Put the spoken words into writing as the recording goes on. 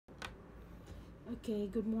Okay,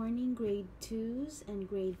 good morning, grade 2s and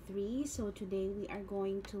grade 3. So today we are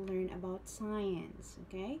going to learn about science,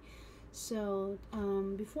 okay?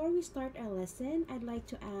 Before we start our lesson, I'd like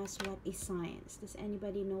to ask, what is science? Does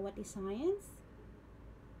anybody know what is science?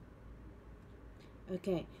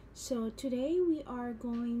 Okay, so today we are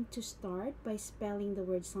going to start by spelling the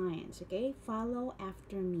word science, okay? Follow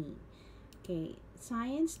after me. Okay,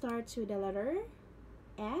 science starts with the letter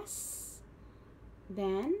S,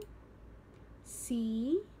 then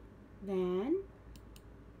C, then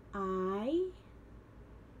I,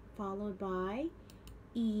 followed by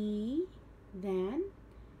E, then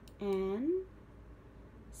N,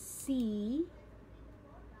 C,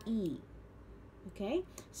 E. Okay,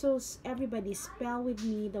 so everybody spell with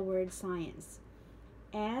me the word science.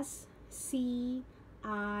 S, C,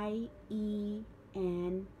 I, E,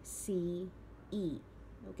 N, C, E.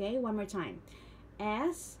 Okay, one more time.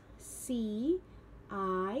 S, C,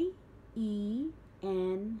 I, E,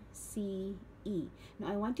 N, C, E. Now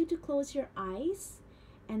I want you to close your eyes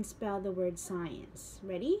and spell the word science.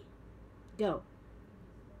 Ready? Go.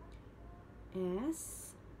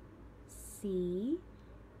 S, C,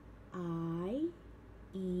 I,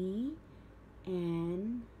 E,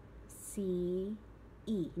 N, C,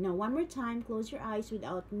 E. Now one more time, close your eyes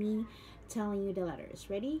without me telling you the letters.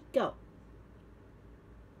 Ready? Go.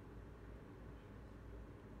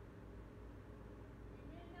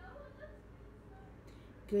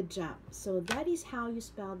 Good job. So that is how you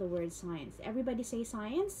spell the word science. Everybody say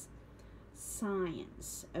science.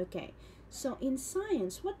 Science. Okay. So in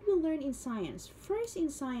science, what we learn in science? First in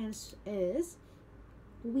science is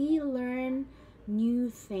we learn new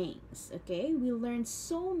things. Okay. We learn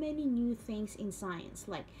so many new things in science.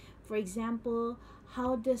 Like, for example,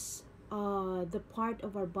 how does the part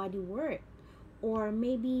of our body work? Or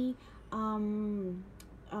maybe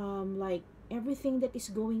like everything that is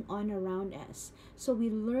going on around us. So we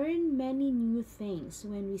learn many new things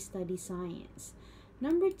when we study science.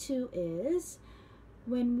 Number two is,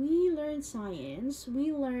 when we learn science,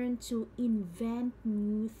 we learn to invent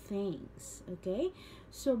new things. Okay,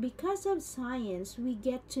 so because of science, we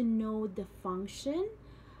get to know the function,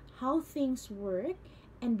 how things work,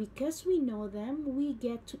 and because we know them, we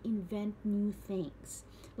get to invent new things.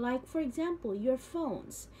 Like, for example, your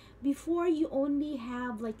phones. Before, you only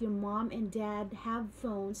have, like, your mom and dad have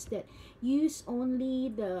phones that use only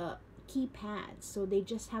the keypads, so they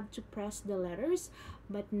just have to press the letters.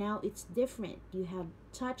 But now it's different. You have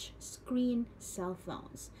touch screen cell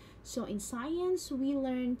phones. So in science, we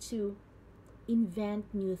learn to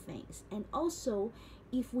invent new things. And also,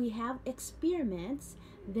 if we have experiments,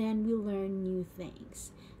 then we learn new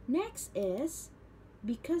things. Next is,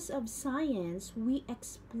 because of science, we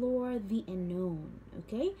explore the unknown.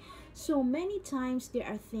 Okay, so many times there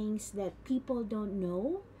are things that people don't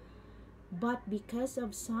know, but because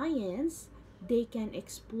of science, they can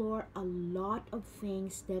explore a lot of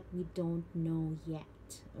things that we don't know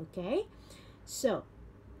yet. Okay, so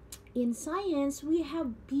in science, we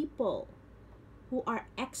have people who are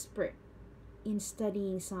expert in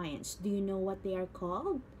studying science. Do you know what they are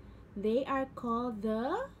called? They are called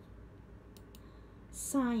the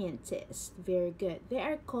scientists. Very good. They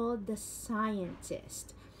are called the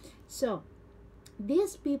scientists. So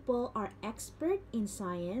these people are expert in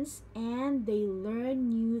science, and they learn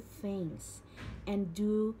new things and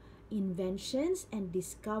do inventions and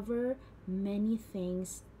discover many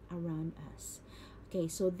things around us. Okay,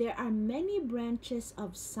 so there are many branches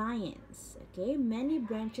of science. Okay, many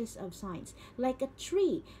branches of science. Like a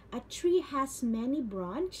tree. A tree has many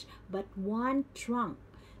branches but one trunk.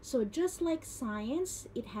 So just like science,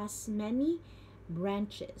 it has many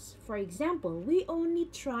branches. For example, we only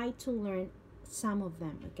try to learn some of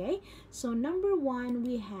them. Okay, so number one,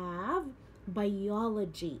 we have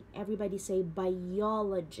biology. Everybody say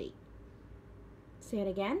biology. Say it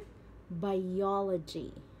again.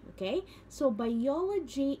 Biology. Okay, so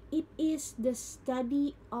biology, it is the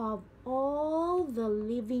study of all the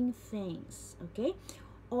living things. Okay,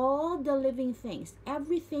 all the living things,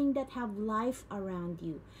 everything that have life around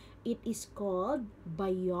you, it is called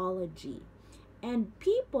biology. And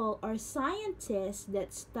people or scientists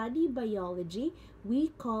that study biology, we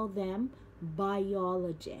call them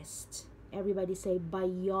biologists. Everybody say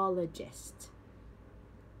biologist.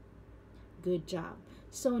 Good job.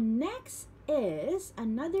 So next is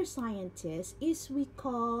another scientist, is we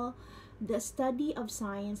call the study of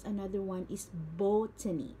science, another one is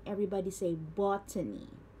botany. Everybody say botany.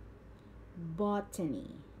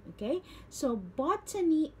 Botany. Okay, so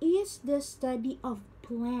botany is the study of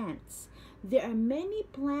plants. There are many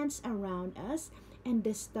plants around us, and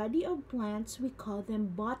the study of plants, we call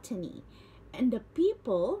them botany. And the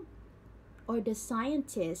people or the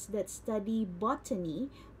scientists that study botany,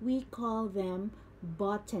 we call them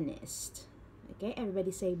botanist. Okay,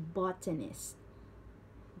 everybody say botanist.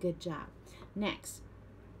 Good job. Next,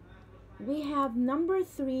 we have number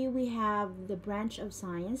 3, we have the branch of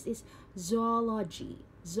science is zoology.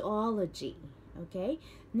 Zoology. Okay,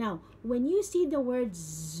 now when you see the word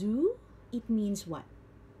zoo, it means what?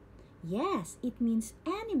 Yes, it means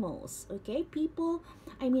animals. Okay,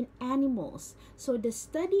 animals. So the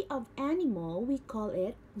study of animal, we call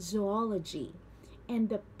it zoology. And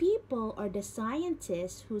the people or the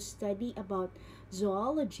scientists who study about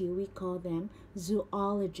zoology, we call them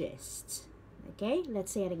zoologists. Okay,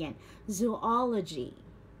 let's say it again. Zoology.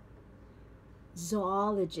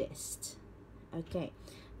 Zoologist. Okay,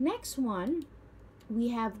 next one, we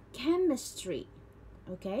have chemistry.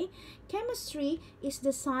 Okay, chemistry is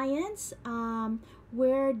the science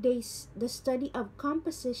where the study of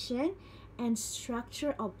composition and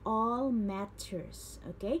structure of all matters.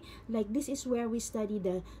 Okay, like this is where we study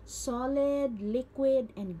the solid, liquid,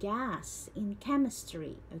 and gas in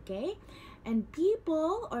chemistry. Okay, and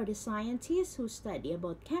people or the scientists who study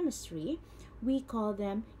about chemistry, we call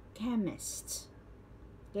them chemists.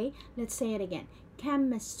 Okay, let's say it again.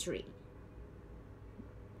 Chemistry.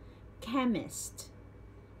 Chemist.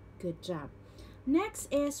 Good job. Next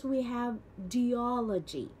is we have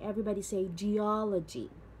geology. Everybody say geology.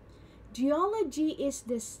 Geology is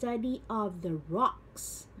the study of the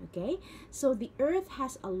rocks. Okay, so the earth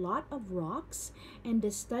has a lot of rocks, and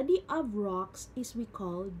the study of rocks is we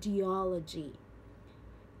call geology.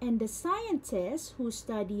 And the scientists who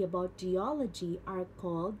study about geology are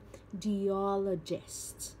called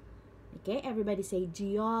geologists. Okay, everybody say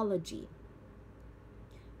geology.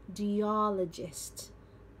 Geologist.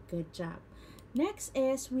 Good job. Next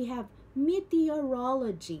is we have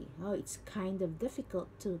meteorology. Oh, it's kind of difficult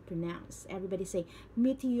to pronounce. Everybody say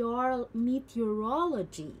meteorology.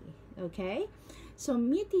 Okay? So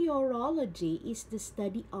meteorology is the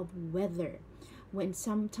study of weather. When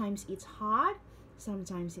sometimes it's hot,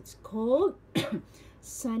 sometimes it's cold,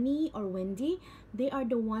 sunny or windy, they are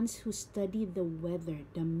the ones who study the weather,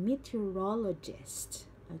 the meteorologist.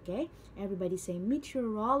 Okay? Everybody say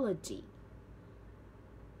meteorology.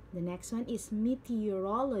 The next one is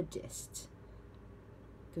meteorologist.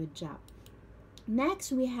 Good job.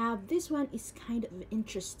 Next, we have, this one is kind of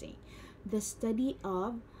interesting. The study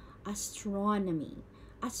of astronomy.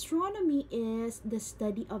 Astronomy is the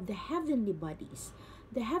study of the heavenly bodies.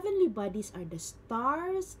 The heavenly bodies are the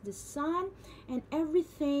stars, the sun, and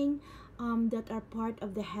everything that are part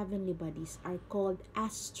of the heavenly bodies are called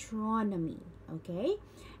astronomy. Okay?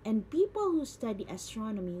 And people who study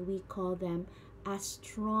astronomy, we call them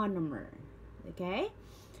astronomer. Okay,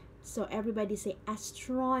 so everybody say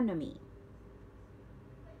astronomy.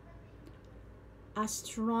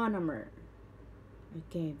 Astronomer.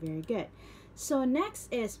 Okay, very good. So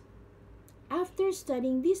next is, after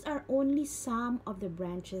studying, these are only some of the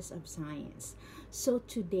branches of science. So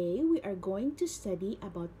today we are going to study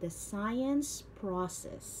about the science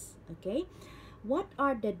process. Okay, what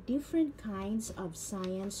are the different kinds of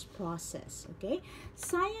science process? Okay,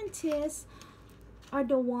 scientists are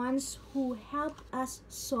the ones who help us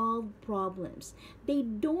solve problems. They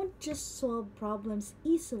don't just solve problems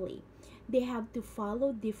easily. They have to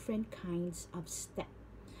follow different kinds of steps.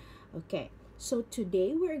 Okay, so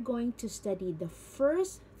today we're going to study the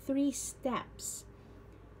first 3 steps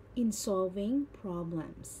in solving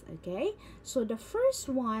problems. Okay, so the first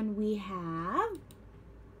one we have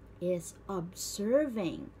is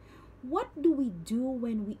observing. What do we do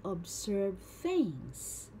when we observe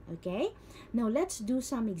things? Okay, now let's do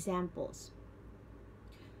some examples.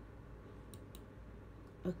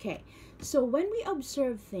 Okay, so when we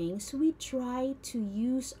observe things, we try to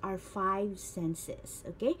use our 5 senses.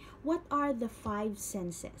 Okay, what are the 5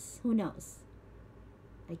 senses? Who knows?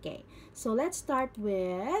 Okay, so let's start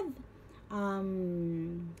with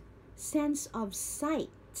sense of sight.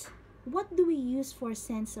 What do we use for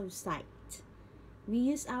sense of sight? We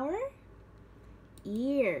use our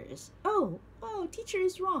ears. Oh, teacher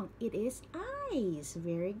is wrong. It is eyes.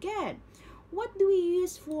 Very good. What do we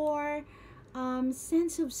use for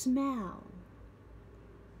sense of smell?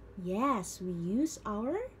 Yes, we use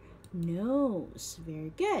our nose.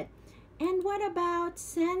 Very good. And what about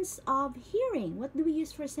sense of hearing? What do we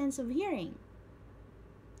use for sense of hearing?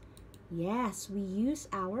 Yes, we use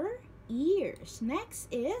our ears. Next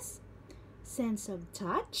is sense of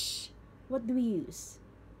touch. What do we use?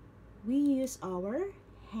 We use our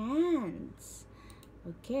hands.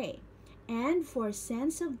 Okay. And for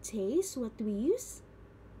sense of taste, what do we use?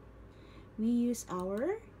 We use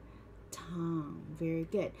our tongue. Very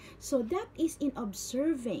good. So that is in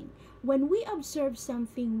observing. When we observe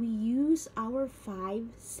something, we use our five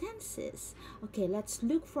senses. Okay, let's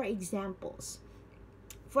look for examples.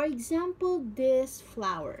 For example, this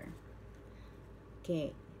flower.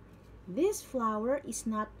 Okay, this flower is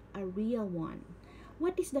not a real one.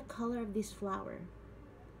 What is the color of this flower?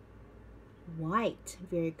 White.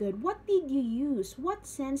 Very good. What did you use? What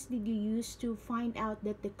sense did you use to find out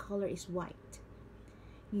that the color is white?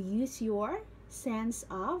 You use your sense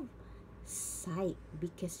of sight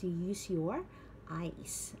because you use your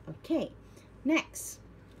eyes. Okay, next.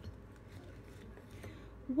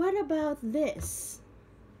 What about this?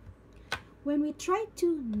 When we try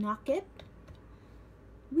to knock it,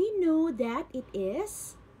 we know that it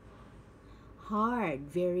is hard.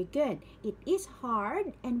 Very good. It is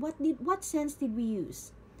hard. And what sense did we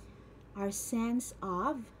use? Our sense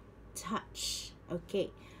of touch.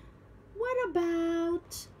 Okay. What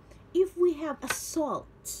about if we have a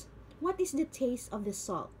salt? What is the taste of the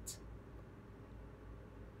salt?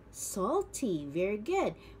 Salty. Very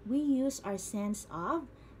good. We use our sense of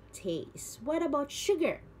taste. What about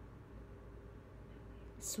sugar?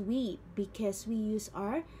 Sweet, because we use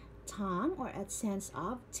our tongue or a sense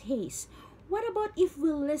of taste. What about if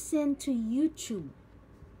we listen to YouTube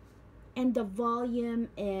and the volume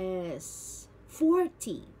is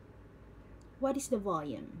 40? What is the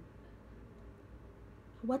volume?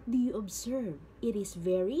 What do you observe? It is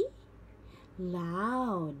very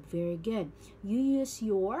loud. Very good. You use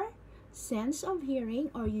your sense of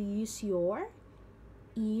hearing or you use your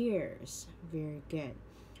ears. Very good.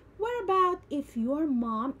 What about if your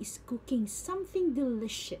mom is cooking something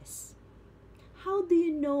delicious? How do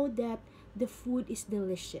you know that the food is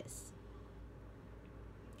delicious?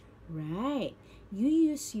 Right. You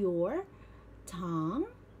use your tongue.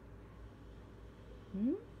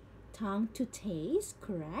 Tongue to taste,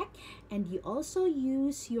 correct? And you also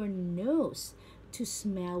use your nose to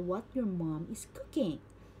smell what your mom is cooking.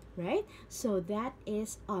 Right? So that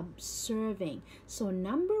is observing. So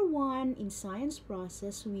number one in science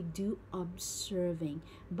process, we do observing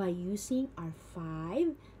by using our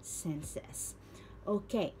five senses.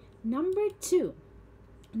 Okay, number two.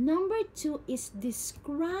 Number two is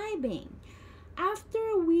describing.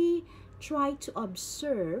 After we try to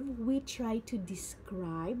observe, we try to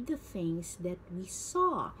describe the things that we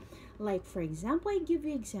saw. Like for example, I give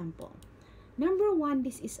you example. Number one,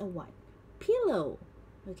 this is a what? Pillow.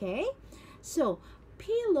 Okay, so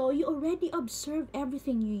pillow, you already observe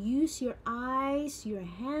everything. You use your eyes, your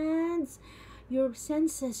hands, your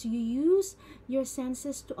senses. You use your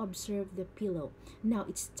senses to observe the pillow. Now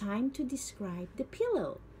it's time to describe the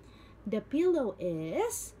pillow. The pillow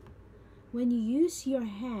is, when you use your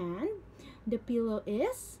hand, the pillow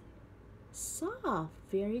is soft.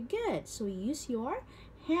 Very good. So use your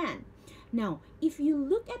hand. Now, if you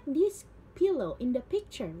look at this pillow in the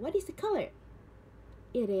picture, what is the color?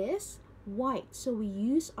 It is white. So we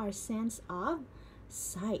use our sense of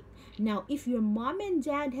sight. Now, if your mom and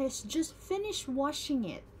dad has just finished washing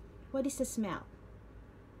it, what is the smell?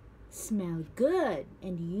 Smell good.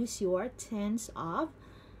 And use your sense of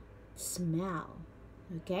smell.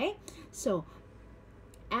 Okay? So,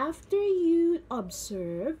 after you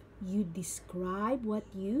observe, you describe what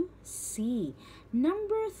you see.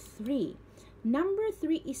 Number three. Number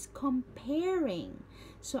three is comparing.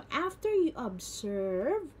 So after you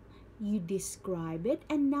observe, you describe it,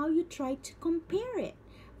 and now you try to compare it.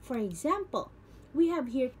 For example, we have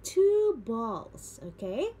here two balls,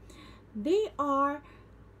 okay? They are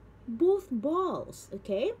both balls,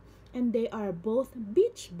 okay? And they are both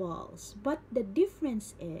beach balls. But the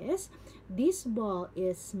difference is, this ball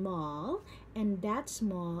is small, and that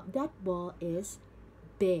ball is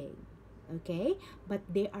big. Okay, but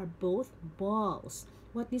they are both balls.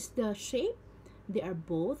 What is the shape? They are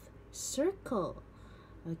both circle.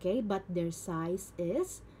 Okay, but their size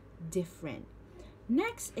is different.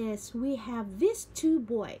 Next is we have these two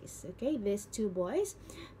boys. Okay, these two boys.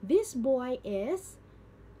 This boy is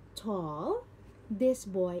tall. This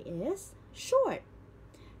boy is short.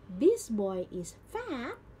 This boy is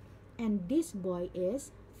fat, and this boy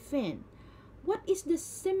is thin. What is the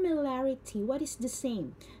similarity? What is the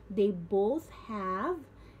same? They both have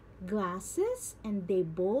glasses and they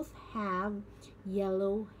both have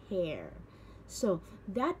yellow hair. So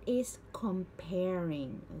that is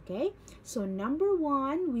comparing, okay? So number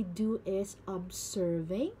one we do is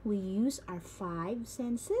observing. We use our five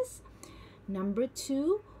senses. Number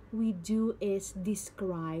two we do is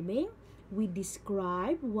describing. We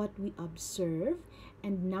describe what we observe.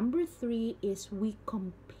 And number three is we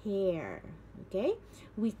compare. Okay?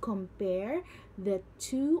 We compare the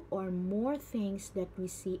two or more things that we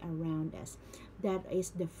see around us. That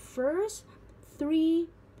is the first three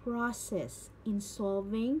process in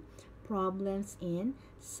solving problems in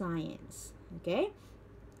science. Okay?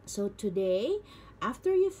 So today,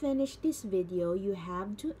 after you finish this video, you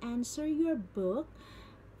have to answer your book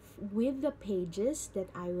with the pages that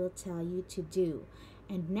I will tell you to do.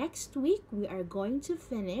 And next week, we are going to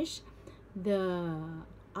finish the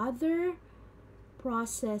other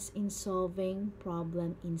process in solving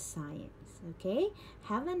problem in science. Okay?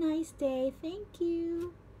 Have a nice day. Thank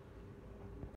you.